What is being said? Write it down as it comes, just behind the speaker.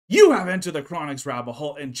You have entered the Chronic's rabbit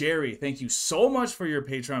hole, and Jerry, thank you so much for your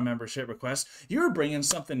Patreon membership request. You're bringing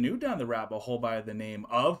something new down the rabbit hole by the name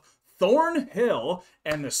of Thornhill,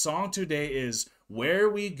 and the song today is Where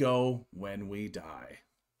We Go When We Die.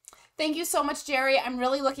 Thank you so much, Jerry. I'm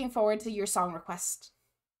really looking forward to your song request.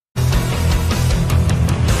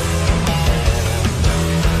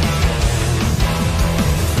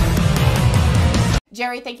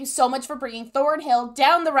 Jerry, thank you so much for bringing Thornhill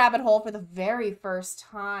down the rabbit hole for the very first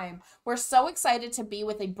time. We're so excited to be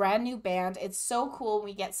with a brand new band. It's so cool when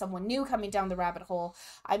we get someone new coming down the rabbit hole.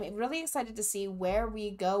 I'm really excited to see Where We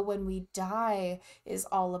Go When We Die is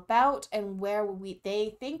all about, and where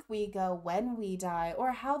they think we go when we die,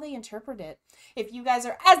 or how they interpret it. If you guys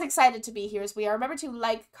are as excited to be here as we are, remember to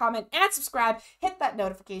like, comment, and subscribe. Hit that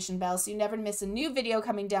notification bell so you never miss a new video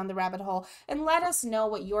coming down the rabbit hole, and let us know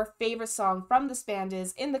what your favorite song from this band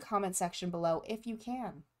is in the comment section below if you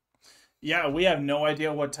can. Yeah, we have no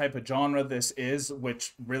idea what type of genre this is,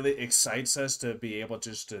 which really excites us to be able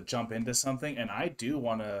just to jump into something. And I do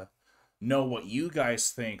want to know what you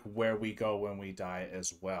guys think Where We Go When We Die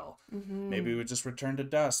as well. Maybe we just return to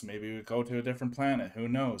dust. Maybe we go to a different planet. Who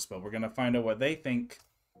knows? But we're going to find out what they think.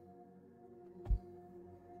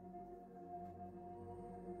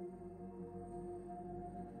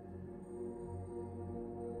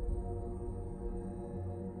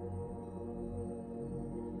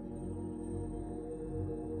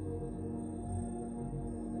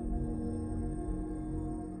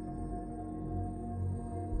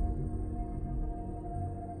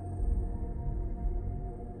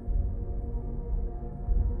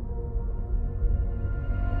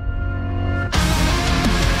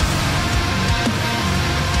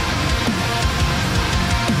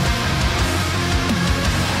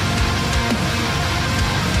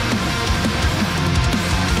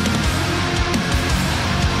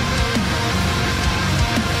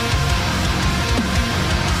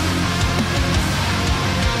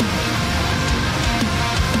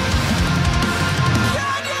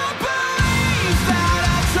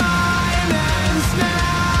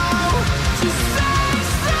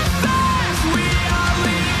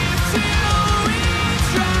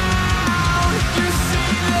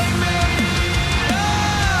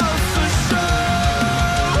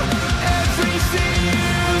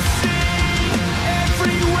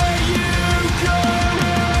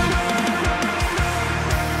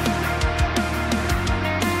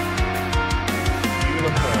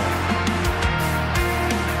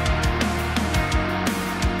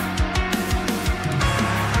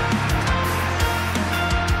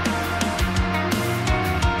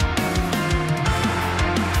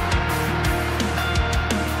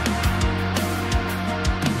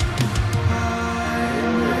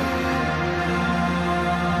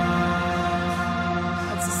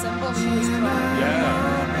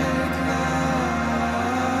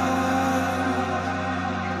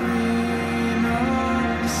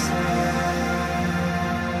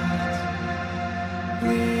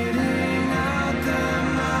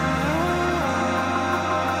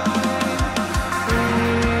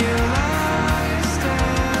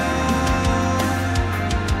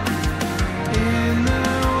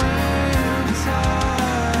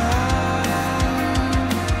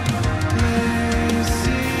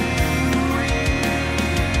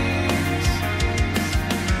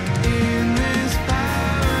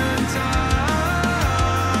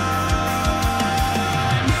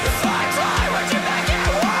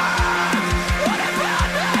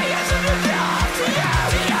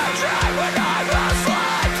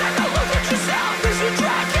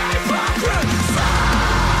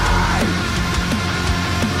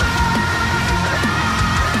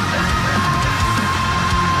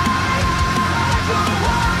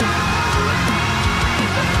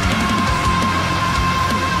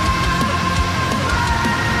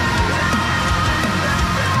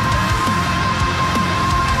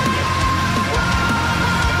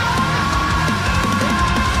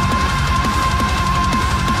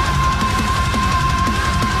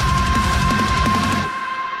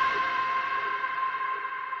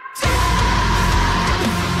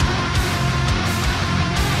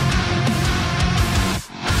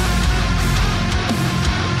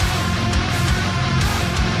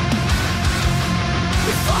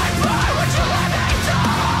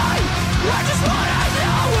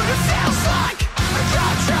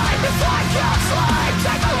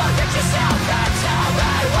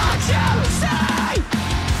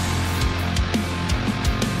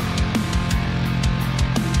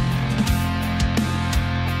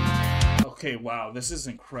 Okay, wow, this is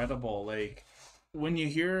incredible. Like, when you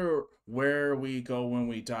hear where we go when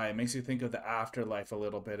we die, it makes you think of the afterlife a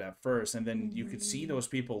little bit at first, and then you could see Mm-hmm. those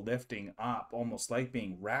people lifting up, almost like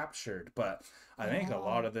being raptured. But I think a Yeah,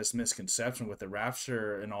 lot of this misconception with the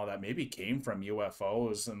rapture and all that maybe came from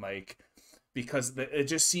UFOs and like because it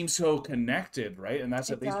just seems so connected, right? And that's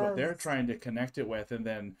at it least what does. they're trying to connect it with. And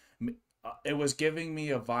then it was giving me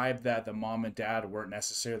a vibe that the mom and dad weren't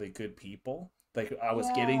necessarily good people. Like I was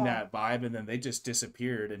getting Yeah. that vibe, and then they just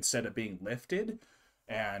disappeared instead of being lifted.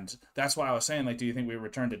 And that's why I was saying, like, do you think we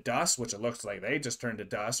return to dust, which it looks like they just turned to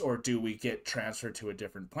dust, or do we get transferred to a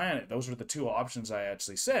different planet? Those were the two options I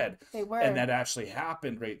actually said. They And were. that actually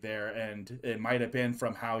happened right there. And it might have been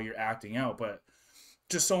from how you're acting out, but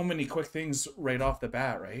just so many quick things right off the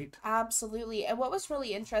bat, right? Absolutely. And what was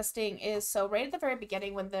really interesting is so right at the very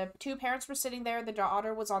beginning when the two parents were sitting there, the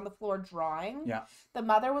daughter was on the floor drawing. Yeah. The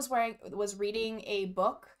mother was reading a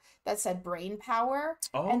book that said brain power,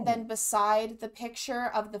 and then Oh, beside the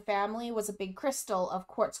picture of the family was a big crystal of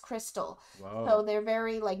quartz crystal. So whoa. they're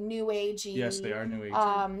very like new Yes, they agey, are new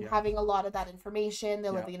agey. Yeah. having a lot of that information.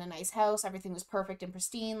 They're Yeah. living in a nice house, everything was perfect and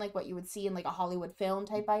pristine, like what you would see in like a Hollywood film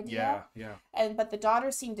type idea. Yeah. Yeah. And but the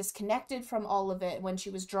daughter seemed disconnected from all of it when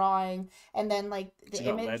she was drawing, and then like She the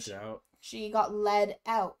got ledge image, out. she got led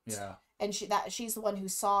out. Yeah. And she's the one who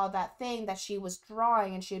saw that thing that she was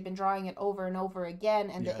drawing, and she had been drawing it over and over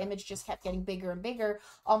again, and the Yeah. image just kept getting bigger and bigger,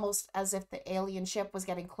 almost as if the alien ship was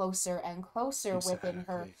getting closer and closer within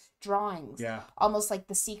her Exactly. drawings, Yeah. almost like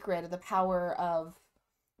the secret of the power of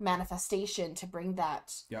manifestation to bring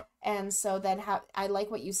that. Yep. And so then I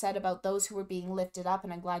like what you said about those who were being lifted up,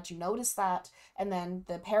 and I'm glad you noticed that. And then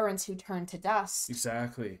the parents who turned to dust,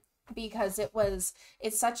 Exactly. because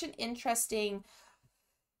it's such an interesting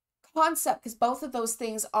concept, because both of those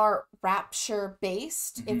things are rapture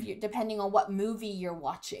based if Hmm. you depending on what movie you're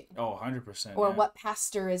watching Oh, 100%. or Yeah. what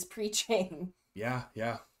pastor is preaching. Yeah.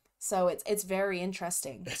 Yeah. So it's very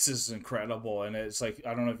interesting. This is incredible. And it's like,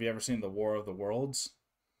 I don't know if you ever seen The War of the Worlds.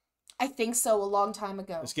 I think so, a long time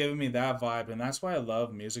ago. It's giving me that vibe. And that's why I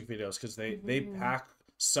love music videos because they Mhm. pack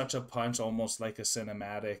such a punch, almost like a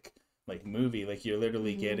cinematic like movie. Like you're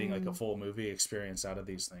literally getting like a Mhm. full movie experience out of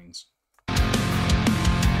these things.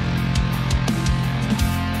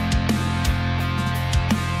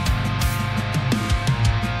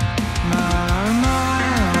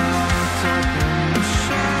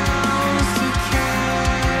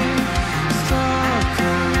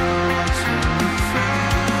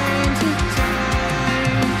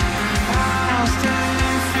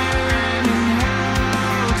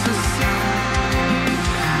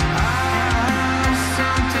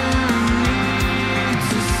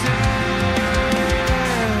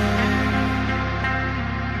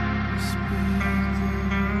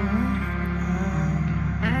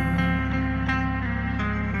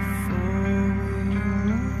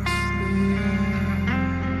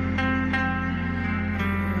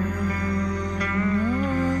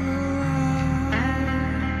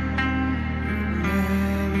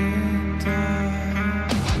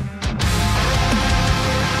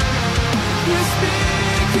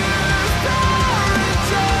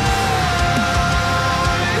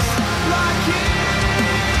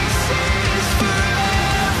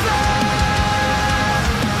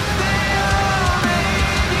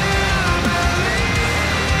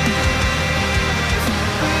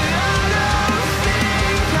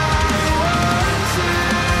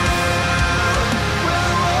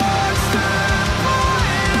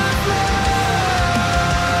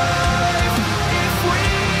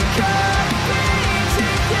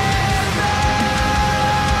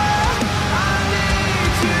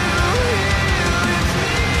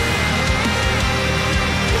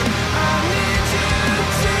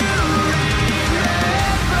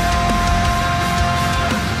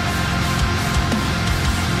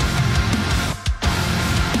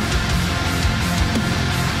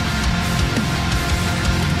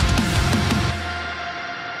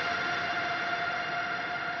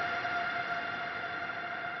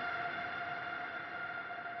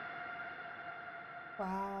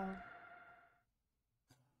 Wow.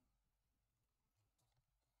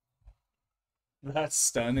 That's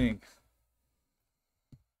stunning.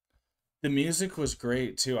 The music was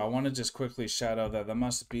great too. I want to just quickly shout out that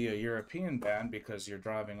must be a European band because you're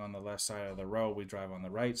driving on the left side of the road. We drive on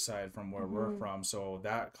the right side from where we're Mhm. from. So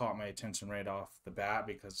that caught my attention right off the bat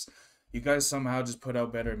because you guys somehow just put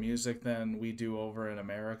out better music than we do over in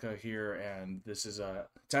America here. And this is a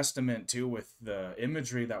testament too with the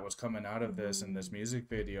imagery that was coming out of this in this Mhm. music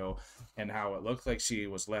video and how it looked like she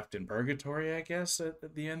was left in purgatory, I guess,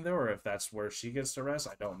 at the end there, or if that's where she gets to rest.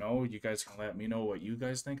 I don't know. You guys can let me know what you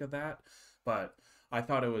guys think of that. But I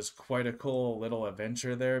thought it was quite a cool little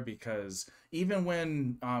adventure there, because even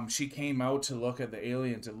when she came out to look at the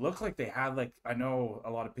aliens, it looked like they had, like, I know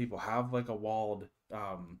a lot of people have like a walled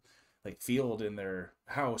like field in their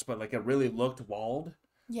house, but like it really looked walled.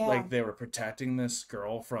 Yeah. Like they were protecting this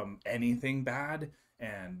girl from anything bad.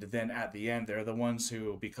 And then at the end, they're the ones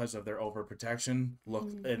who, because of their overprotection, look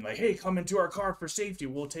and like, hey, come into our car for safety.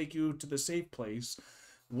 We'll take you to the safe place.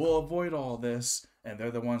 We'll avoid all this. And they're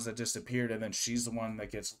the ones that disappeared. And then she's the one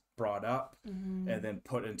that gets brought up and then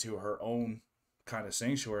put into her own kind of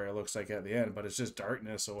sanctuary, it looks like, at the end. But it's just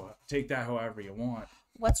darkness. So take that however you want.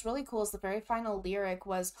 What's really cool is the very final lyric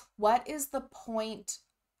was, what is the point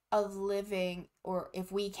of living, or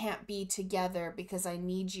if we can't be together, because I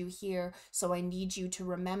need you here, so I need you to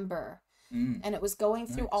remember. And it was going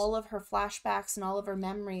through all of her flashbacks and all of her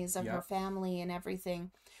memories of her family and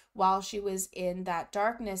everything while she was in that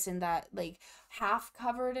darkness, in that like half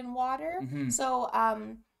covered in water. So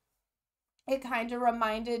it kind of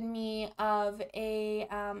reminded me of a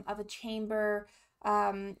chamber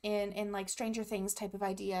in like Stranger Things type of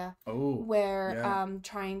idea, where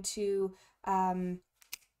trying to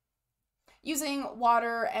using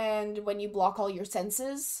water, and when you block all your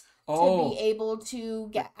senses to be able to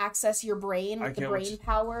get access your brain with the brain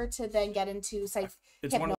power to then get into it's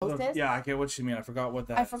hypnosis. One of the, I get what you mean. I forgot what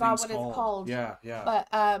it's called. Yeah, yeah.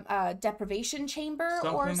 But deprivation chamber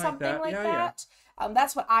or something like that.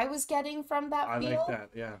 That's what I was getting from that feel. I like that,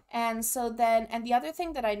 yeah. And so then, and the other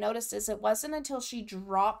thing that I noticed is it wasn't until she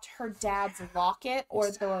dropped her dad's locket or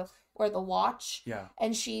the watch,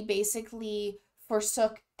 and she basically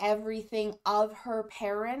forsook everything of her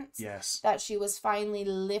parents, that she was finally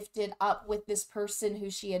lifted up with this person who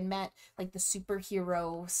she had met, like the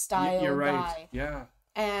superhero style You're right. guy. Yeah.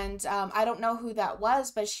 And I don't know who that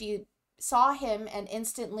was, but she saw him and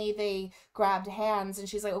instantly they grabbed hands and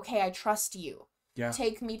she's like, okay, I trust you. Yeah.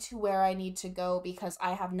 Take me to where I need to go because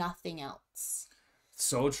I have nothing else.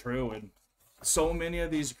 So true. And so many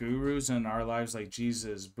of these gurus in our lives, like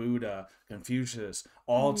Jesus, Buddha, Confucius,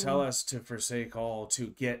 all tell us to forsake all to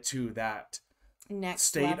get to that next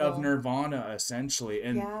state level of nirvana, essentially.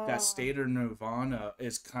 And that state of nirvana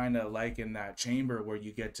is kind of like in that chamber where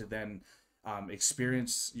you get to then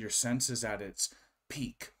experience your senses at its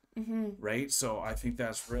peak, right? So I think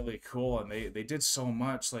that's really cool. And they did so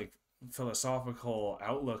much like philosophical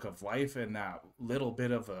outlook of life in that little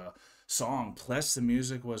bit of a song, plus the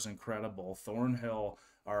music was incredible. Thornhill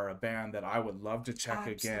are a band that I would love to check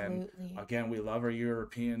again. We love our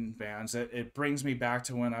European bands. It brings me back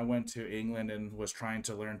to when I went to England and was trying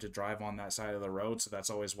to learn to drive on that side of the road, so that's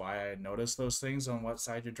always why I noticed those things on what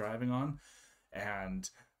side you're driving on. And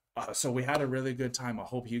so we had a really good time. I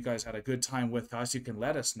hope you guys had a good time with us. You can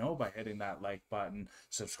let us know by hitting that like button,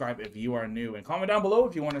 subscribe if you are new, and comment down below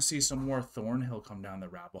if you want to see some more Thornhill come down the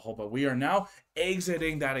rabbit hole. But we are now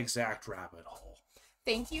exiting that exact rabbit hole.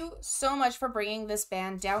 Thank you so much for bringing this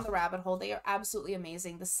band down the rabbit hole. They are absolutely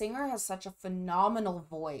amazing. The singer has such a phenomenal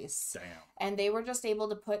voice. Damn. And they were just able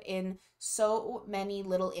to put in so many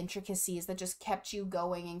little intricacies that just kept you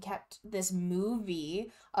going and kept this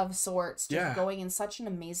movie of sorts just going in such an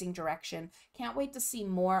amazing direction. Can't wait to see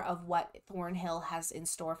more of what Thornhill has in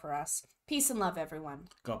store for us. Peace and love, everyone.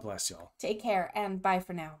 God bless y'all. Take care and bye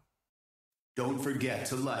for now. Don't forget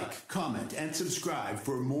to like, comment, and subscribe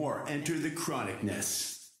for more Enter the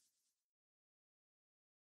Chronicness.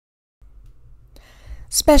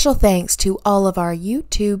 Special thanks to all of our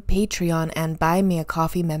YouTube, Patreon, and Buy Me a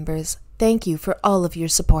Coffee members. Thank you for all of your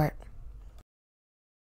support.